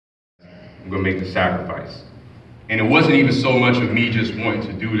I'm going to make the sacrifice. And it wasn't even so much of me just wanting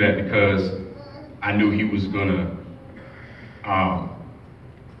to do that because I knew he was going to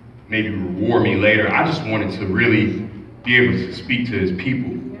maybe reward me later. I just wanted to really be able to speak to his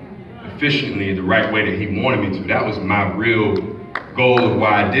people efficiently in the right way that he wanted me to. That was my real goal of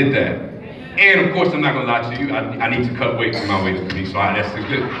why I did that. And of course, I'm not gonna lie to you, I need to cut weight for my weight to me, so that's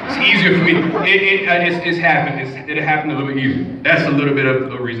good. It's easier for me. It's happened. It happened a little bit easier. That's a little bit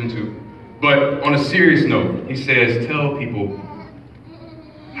of a reason too. But on a serious note, he says, tell people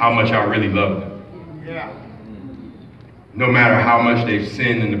how much I really love them. Yeah. No matter how much they've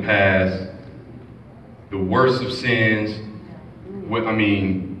sinned in the past, the worst of sins,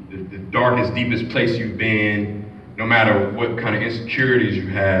 the darkest, deepest place you've been, no matter what kind of insecurities you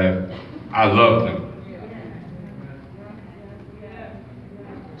have, I love them.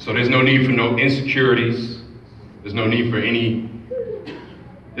 So there's no need for no insecurities. There's no need for any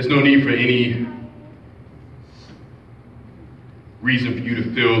reason for you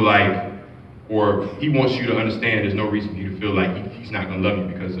to feel like, or he wants you to understand there's no reason for you to feel like he's not gonna love you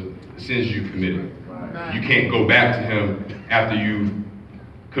because of the sins you committed. You can't go back to him after you've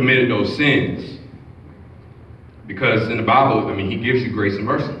committed those sins. Because in the Bible, he gives you grace and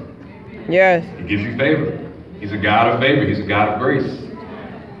mercy. Yes. He gives you favor. He's a God of favor. He's a God of grace.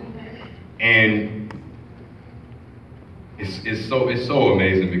 And it's so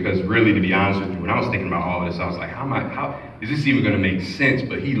amazing because really, to be honest with you, when I was thinking about all of this, I was like, how is this even going to make sense?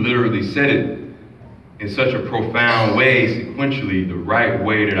 But he literally said it in such a profound way, sequentially, the right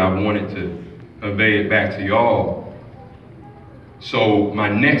way that I wanted to convey it back to y'all. So my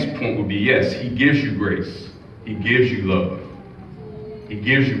next point would be, yes, he gives you grace. He gives you love. He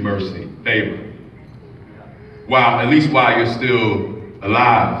gives you mercy, favor. At least while you're still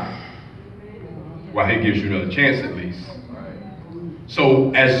alive. While he gives you another chance at least.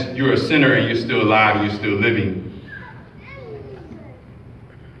 So as you're a sinner and you're still alive and you're still living,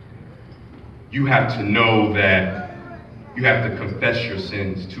 you have to know that you have to confess your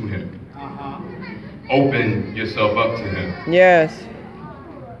sins to him. Open yourself up to him. Yes.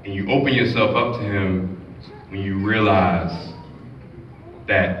 And you open yourself up to him when you realize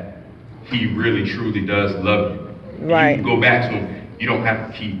that he really truly does love you. Right. You can go back to him. You don't have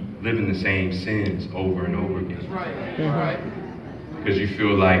to keep living the same sins over and over again. Right. Because you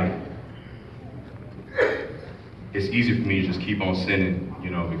feel like it's easy for me to just keep on sinning,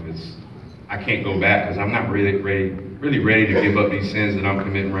 because I can't go back because I'm not really ready to give up these sins that I'm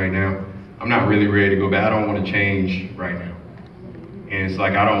committing right now. I'm not really ready to go back. I don't want to change right now. And it's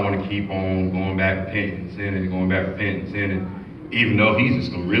like I don't want to keep on going back repenting, sinning, going back repenting, sinning, even though he's just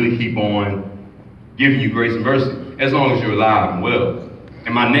going to really keep on giving you grace and mercy as long as you're alive and well.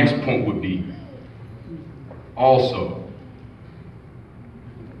 And my next point would be also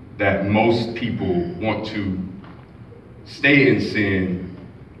that most people want to stay in sin,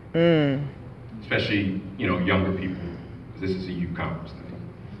 especially, younger people. This is a youth conference thing.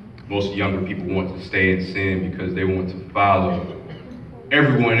 Most younger people want to stay in sin because they want to follow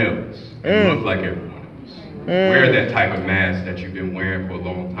everyone else and look like everyone else. Wear that type of mask that you've been wearing for a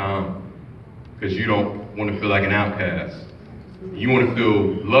long time because you don't want to feel like an outcast. You want to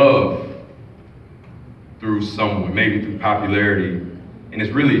feel love through someone, maybe through popularity, and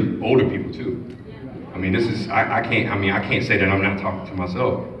it's really older people too. I can't say that I'm not talking to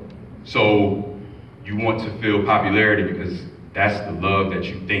myself. So you want to feel popularity because that's the love that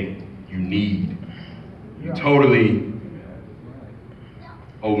you think you need. You totally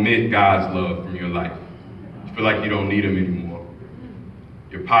omit God's love from your life. You feel like you don't need him anymore.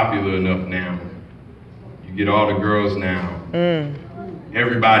 You're popular enough now. You get all the girls now.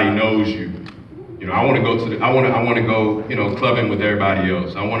 Everybody knows you. I want to go clubbing with everybody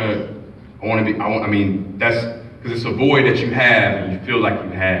else. That's because it's a void that you have and you feel like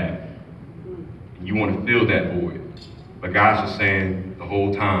you have. And you want to fill that void. But God's just saying the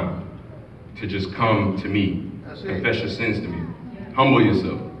whole time to just come to me. Confess your sins to me. Humble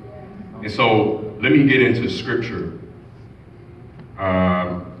yourself. And so let me get into scripture.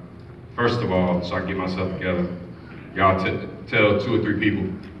 First of all, so I can get myself together, y'all tell 2 or 3 people,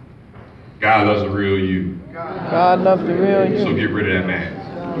 God loves the real you. God loves the real you. So get rid of that mask.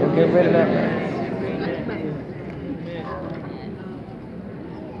 You'll get rid of that mask.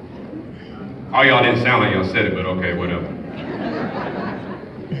 All y'all didn't sound like y'all said it, but okay, whatever.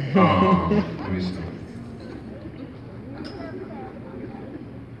 Let me see.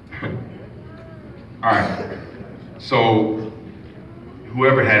 All right. So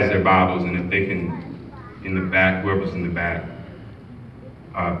whoever has their Bibles, and if they can, in the back, whoever's in the back,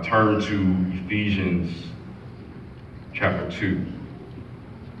 turn to Ephesians chapter 2.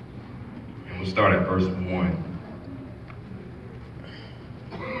 We'll start at verse 1.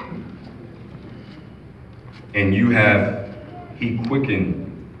 And you have he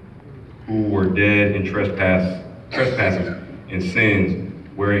quickened who were dead in trespasses and sins,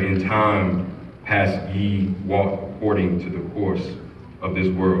 wherein in time past ye walked according to the course of this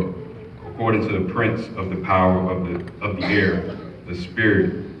world, according to the prince of the power of the air, the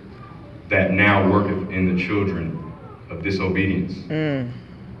spirit that now worketh in the children of disobedience,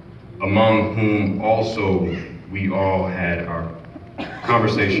 among whom also we all had our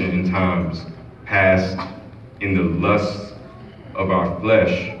conversation in times past in the lusts of our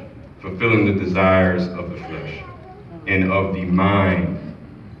flesh, fulfilling the desires of the flesh and of the mind,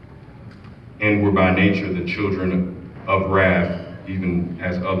 and were by nature the children of wrath, even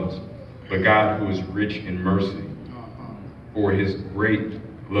as others. But God, who is rich in mercy, for his great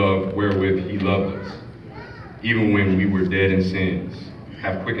love wherewith he loved us, even when we were dead in sins,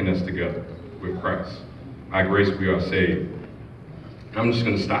 have quickened us together with Christ. By grace we are saved. I'm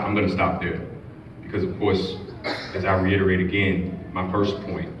going to stop there, because of course, as I reiterate again, my first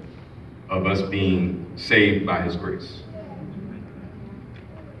point of us being saved by his grace.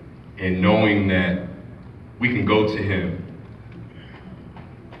 And knowing that we can go to him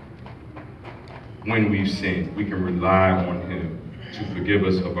when we've sinned. We can rely on him to forgive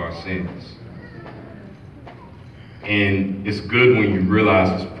us of our sins. And it's good when you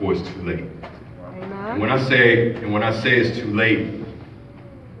realize it's before it's too late. And when I say it's too late,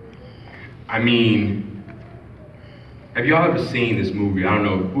 I mean, have y'all ever seen this movie? I don't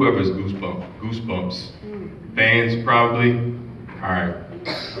know, whoever's Goosebumps fans probably. All right.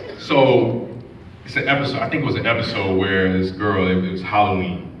 So it's an episode, I think it was an episode where this girl, it was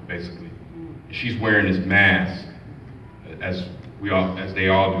Halloween, basically. And she's wearing this mask, as they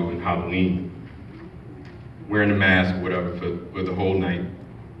all do in Halloween. Wearing the mask or whatever for the whole night.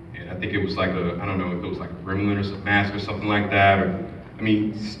 And I think it was like I don't know if it was like a gremlin or some mask or something like that, or, I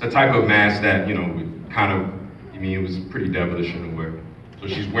mean, a type of mask that, you know, would kind of, I mean, it was pretty devilish in a way. So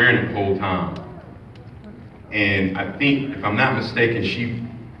she's wearing it the whole time. And I think, if I'm not mistaken,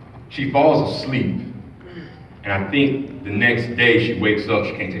 she falls asleep. And I think the next day she wakes up,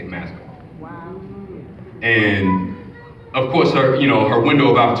 she can't take the mask off. Wow. And of course, her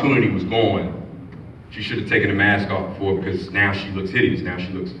window of opportunity was gone. She should have taken the mask off before, because now she looks hideous. Now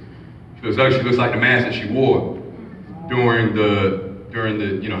she looks ugly. She looks like the mask that she wore during the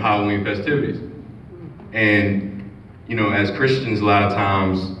Halloween festivities. And as Christians, a lot of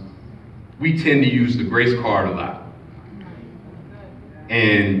times we tend to use the grace card a lot.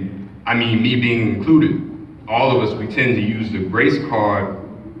 And I mean, me being included, all of us, we tend to use the grace card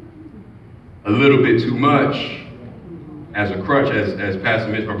a little bit too much as a crutch, as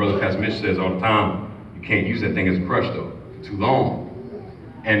Pastor Mitch, my brother Pastor Mitch, says all the time. You can't use that thing as a crutch though, for too long.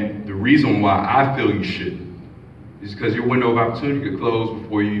 And the reason why I feel you shouldn't is because your window of opportunity could close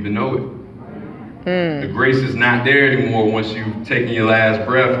before you even know it. The grace is not there anymore once you've taken your last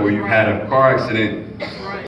breath or you've had a car accident